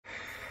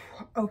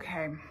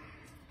Okay,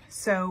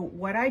 so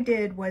what I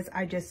did was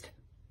I just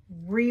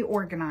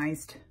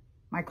reorganized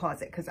my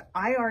closet because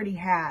I already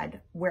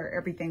had where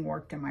everything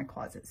worked in my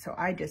closet. So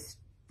I just,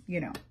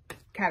 you know,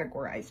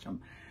 categorized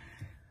them.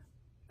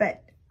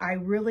 But I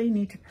really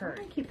need to purge.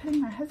 I keep putting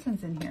my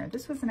husband's in here.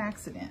 This was an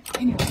accident.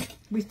 Anyway,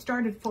 we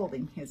started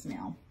folding his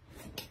now.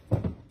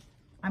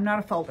 I'm not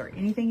a folder.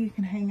 Anything you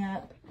can hang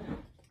up,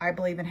 I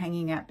believe in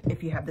hanging up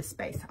if you have the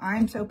space.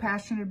 I'm so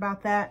passionate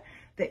about that,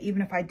 that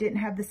even if I didn't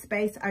have the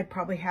space, I'd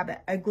probably have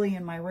it ugly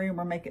in my room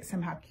or make it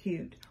somehow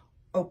cute,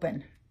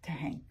 open to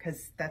hang,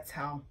 because that's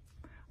how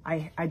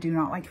I do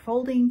not like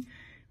folding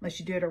unless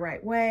you do it the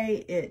right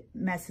way. It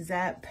messes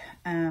up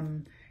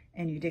and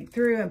you dig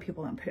through and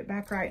people don't put it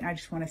back right. And I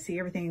just want to see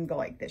everything go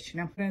like this, you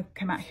know. I'm going to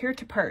come out here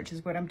to purge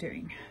is what I'm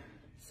doing.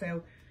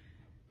 So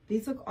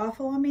these look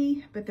awful on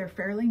me, but they're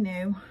fairly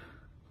new.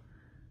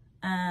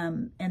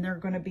 And they're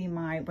going to be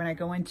my, when I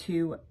go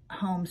into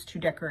homes to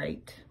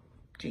decorate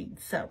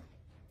jeans. So,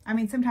 I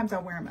mean, sometimes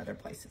I'll wear them other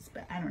places,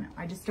 but I don't know.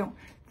 I just don't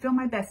feel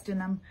my best in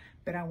them,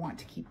 but I want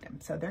to keep them.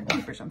 So they're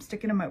keepers. I'm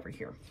sticking them over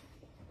here.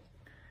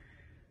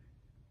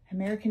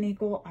 American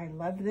Eagle, I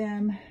love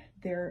them.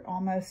 They're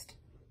almost,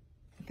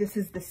 this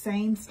is the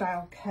same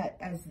style cut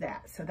as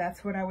that. So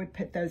that's what I would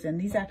put those in.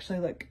 These actually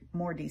look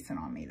more decent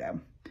on me though.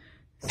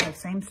 So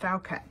same style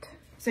cut.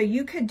 So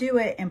you could do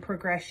it in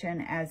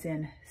progression as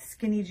in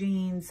skinny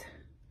jeans,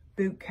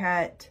 boot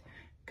cut,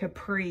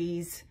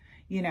 capris,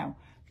 you know,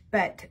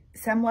 but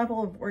some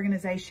level of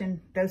organization,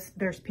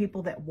 there's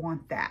people that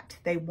want that.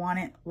 They want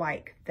it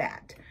like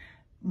that.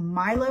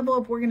 My level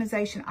of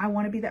organization, I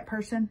want to be that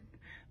person,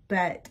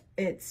 but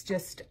it's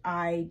just,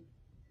 I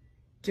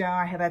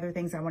have other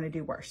things I want to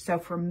do worse. So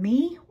for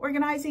me,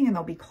 organizing, and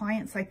there'll be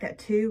clients like that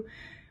too,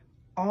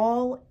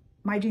 all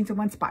my jeans in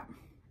one spot,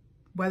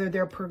 whether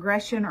they're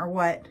progression or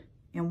what,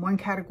 in one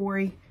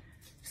category,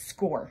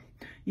 score.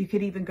 You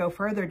could even go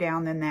further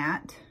down than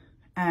that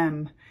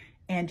and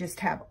just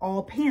have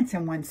all pants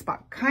in one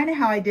spot. Kind of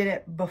how I did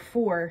it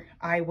before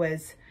I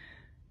was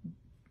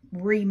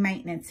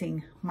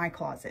re-maintenancing my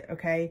closet,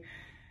 okay?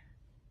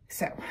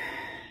 So,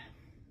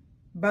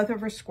 both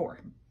of our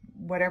score.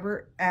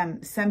 Whatever,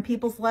 some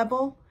people's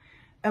level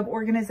of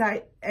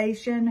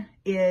organization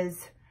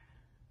is,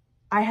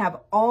 I have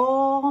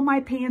all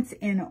my pants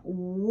in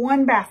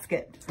one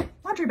basket,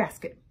 laundry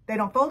basket. They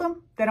don't fold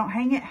them, they don't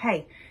hang it.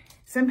 Hey,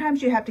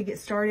 sometimes you have to get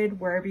started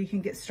wherever you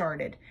can get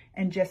started,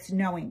 and just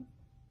knowing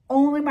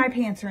only my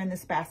pants are in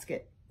this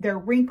basket. They're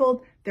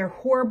wrinkled, they're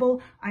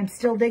horrible. I'm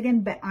still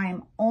digging, but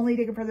I'm only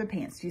digging for the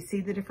pants. You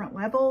see the different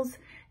levels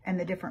and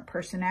the different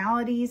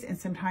personalities, and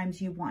sometimes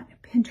you want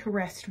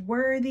Pinterest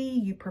worthy.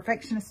 You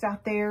perfectionists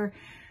out there,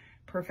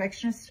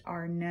 perfectionists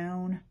are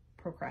known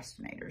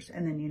procrastinators,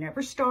 and then you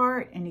never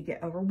start and you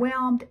get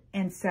overwhelmed.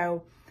 And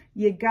so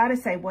you got to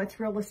say,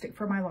 what's realistic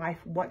for my life?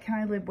 What can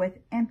I live with?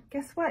 And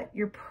guess what?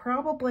 You're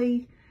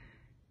probably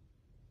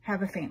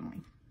have a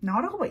family.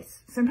 Not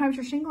always. Sometimes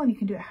you're single and you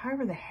can do it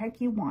however the heck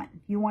you want.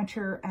 You want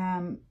your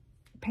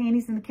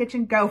panties in the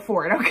kitchen? Go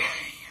for it,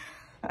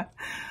 okay?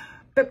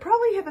 But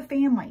probably have a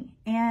family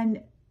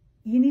and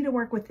you need to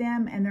work with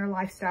them and their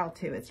lifestyle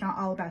too. It's not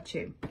all about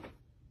you.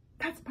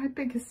 That's my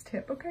biggest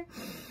tip, okay?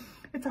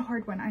 It's a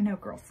hard one. I know,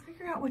 girls.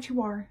 Figure out what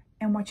you are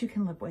and what you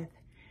can live with.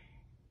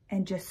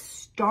 And just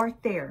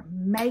start there.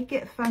 Make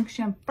it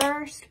function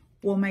first.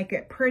 We'll make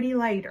it pretty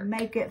later.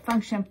 Make it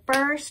function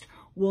first.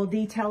 We'll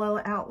detail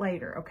it out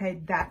later.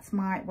 Okay, that's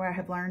what I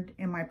have learned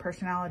in my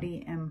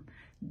personality and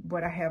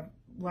what I have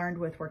learned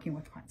with working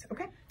with clients.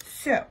 Okay,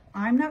 so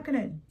I'm not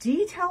going to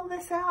detail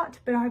this out,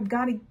 but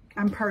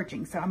I'm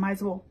purging, so I might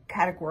as well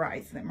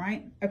categorize them,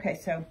 right? Okay,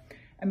 so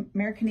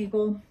American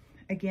Eagle,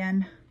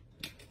 again,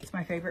 it's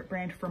my favorite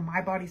brand for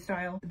my body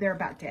style. They're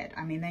about dead.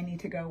 I mean, they need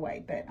to go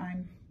away, but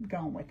I'm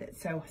going with it.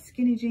 So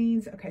skinny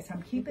jeans. Okay, so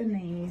I'm keeping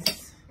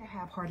these. I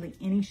have hardly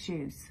any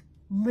shoes,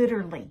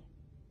 literally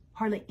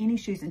hardly any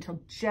shoes until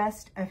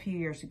just a few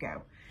years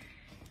ago.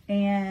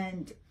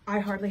 And I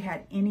hardly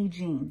had any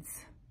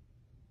jeans.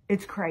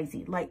 It's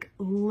crazy, like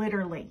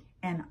literally.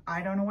 And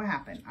I don't know what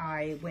happened.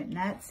 I went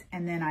nuts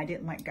and then I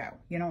didn't let go.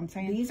 You know what I'm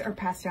saying? These are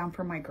passed down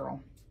from my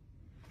girl.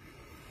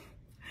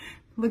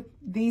 Look,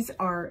 these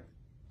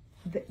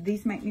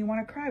make me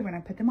want to cry when I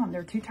put them on.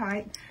 They're too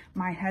tight.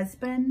 My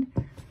husband,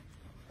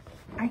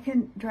 I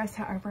can dress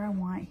however I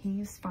want.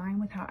 He's fine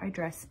with how I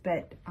dress,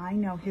 but I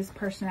know his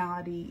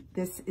personality,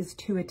 this is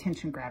too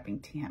attention grabbing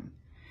to him.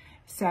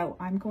 So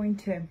I'm going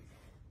to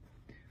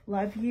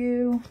love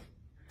you.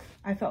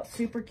 I felt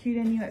super cute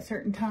in you at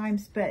certain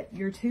times, but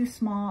you're too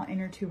small and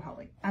you're too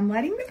holy. I'm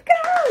letting this go.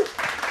 This is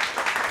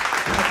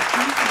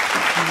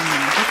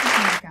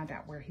when I found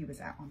out where he was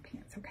at on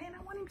pants, okay? And I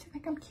want him to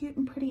think I'm cute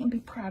and pretty and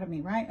be proud of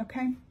me, right?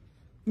 Okay?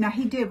 Now,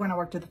 he did when I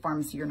worked at the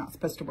pharmacy. You're not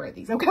supposed to wear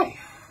these, okay?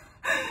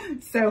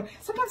 So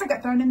sometimes I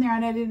got thrown in there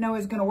and I didn't know it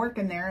was going to work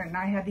in there. And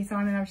I had these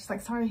on and I was just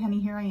like, sorry, honey,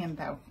 here I am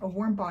though. A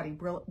warm body,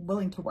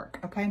 willing to work,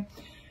 okay?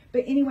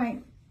 But anyway,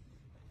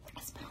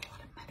 I spent a lot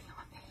of money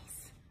on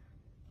these.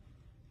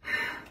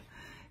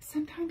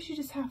 Sometimes you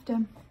just have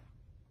to,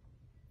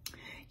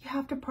 You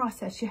have to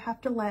process. You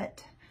have to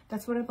let,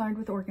 that's what I've learned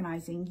with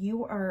organizing.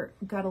 You are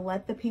got to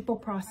let the people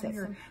process.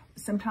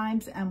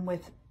 Sometimes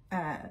with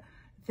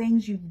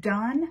things you've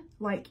done,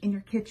 like in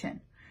your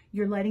kitchen,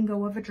 you're letting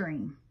go of a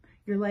dream.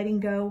 You're letting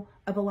go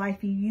of a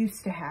life you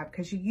used to have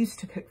because you used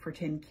to cook for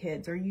 10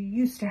 kids or you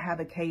used to have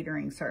a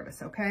catering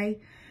service, okay?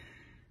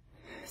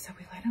 So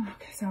we let them,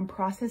 okay, so I'm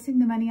processing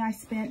the money I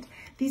spent.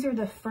 These are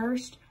the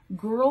first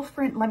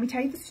girlfriend, let me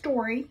tell you the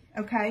story,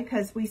 okay?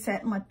 Because we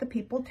sat and let the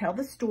people tell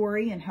the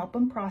story and help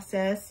them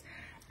process.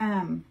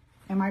 In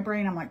my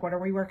brain, I'm like, what are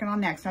we working on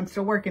next? I'm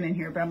still working in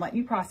here, but I'm letting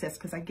you process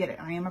because I get it.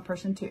 I am a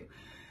person too.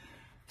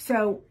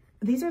 So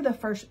these are the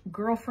first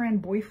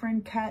girlfriend,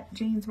 boyfriend cut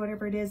jeans,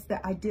 whatever it is,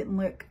 that I didn't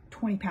look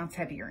 20 pounds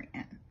heavier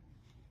in.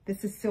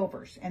 This is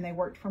silvers, and they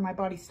worked for my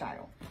body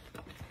style.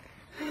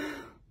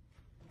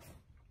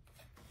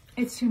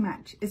 It's too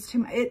much. It's too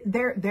much.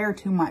 They're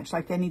too much.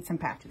 Like, they need some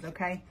patches,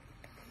 okay?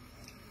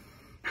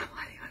 I'm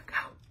letting them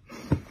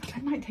go.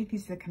 I might take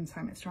these to the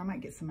consignment store. I might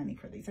get some money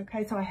for these,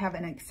 okay? So I have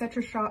an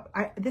etc. shop.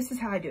 This is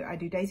how I do it. I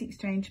do Daisy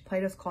Exchange,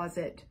 Plato's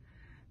Closet,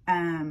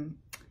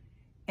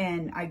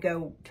 and I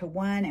go to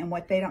one, and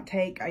what they don't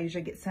take, I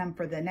usually get some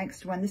for the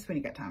next one. This one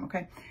you got time,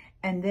 okay?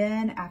 And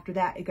then after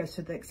that, it goes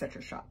to the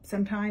etc. shop.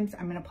 Sometimes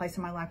I'm in a place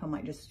in my life, I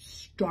might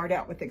just start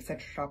out with the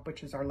etc. shop,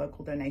 which is our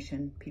local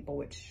donation people,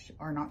 which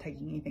are not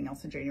taking anything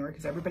else in January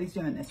because everybody's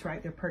doing this,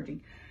 right? They're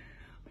purging.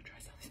 I'm gonna try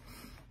some.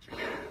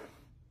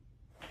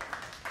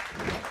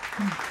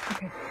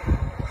 Okay.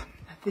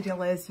 The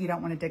deal is you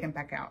don't want to dig them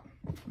back out.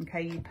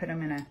 Okay, you put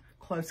them in a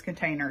closed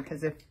container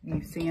because if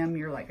you see them,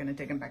 you're like gonna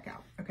dig them back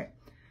out. Okay.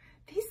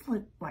 These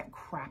look like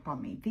crap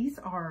on me. These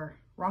are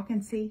Rock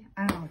and See.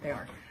 I don't know what they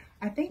are.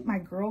 I think my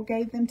girl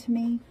gave them to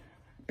me,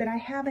 but I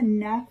have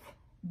enough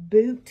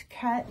boot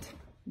cut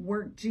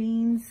work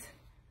jeans.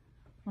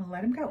 I'm gonna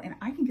let them go, and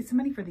I can get some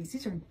money for these.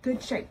 These are in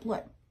good shape.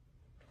 Look.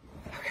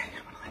 Okay,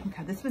 I'm gonna let them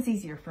go. This was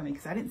easier for me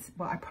because I didn't,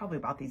 well, I probably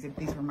bought these if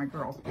these were my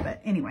girls,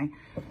 but anyway,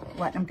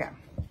 let them go.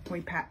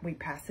 We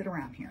pass it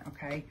around here,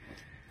 okay?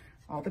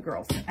 All the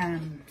girls,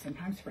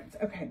 sometimes friends.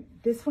 Okay,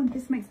 this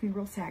makes me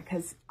real sad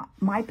because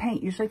my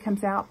paint usually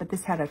comes out, but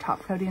this had a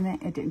top coat in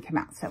it. It didn't come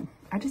out. So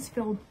I just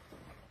feel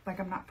like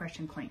I'm not fresh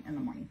and clean in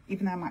the morning.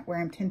 Even though I might wear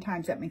them 10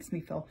 times, that makes me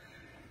feel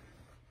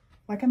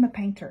like I'm a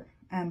painter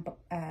and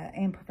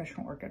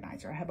professional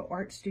organizer. I have an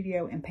art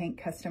studio and paint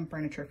custom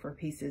furniture for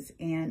pieces,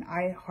 and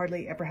I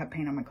hardly ever have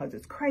paint on my clothes.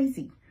 It's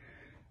crazy.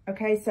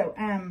 Okay, so,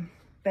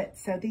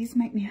 so these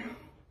make me,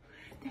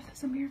 they're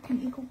those American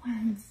Eagle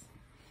ones.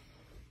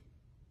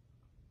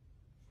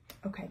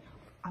 Okay,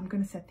 I'm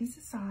going to set these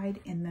aside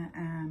in the,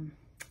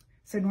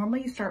 so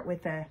normally you start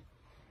with a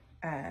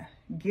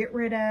get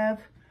rid of,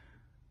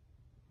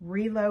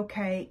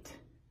 relocate,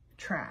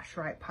 trash,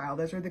 right, pile.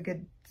 Those are the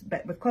good,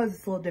 but with clothes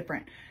it's a little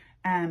different.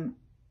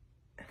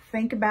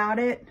 Think about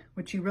it,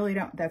 which you really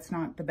don't, that's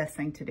not the best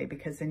thing to do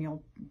because then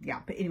you'll,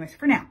 yeah, but anyways,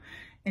 for now,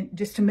 and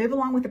just to move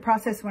along with the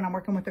process when I'm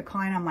working with a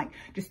client, I'm like,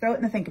 just throw it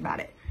in the think about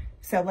it.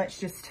 So let's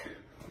just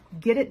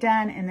get it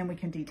done and then we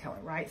can detail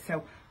it, right?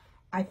 So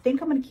I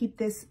think I'm going to keep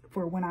this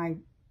for when I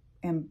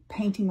am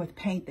painting with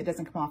paint that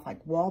doesn't come off,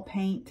 like wall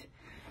paint,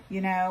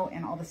 you know,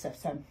 and all this stuff.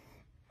 So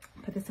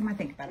put this in my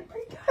think about it.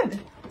 Pretty good.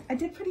 I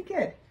did pretty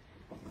good.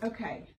 Okay.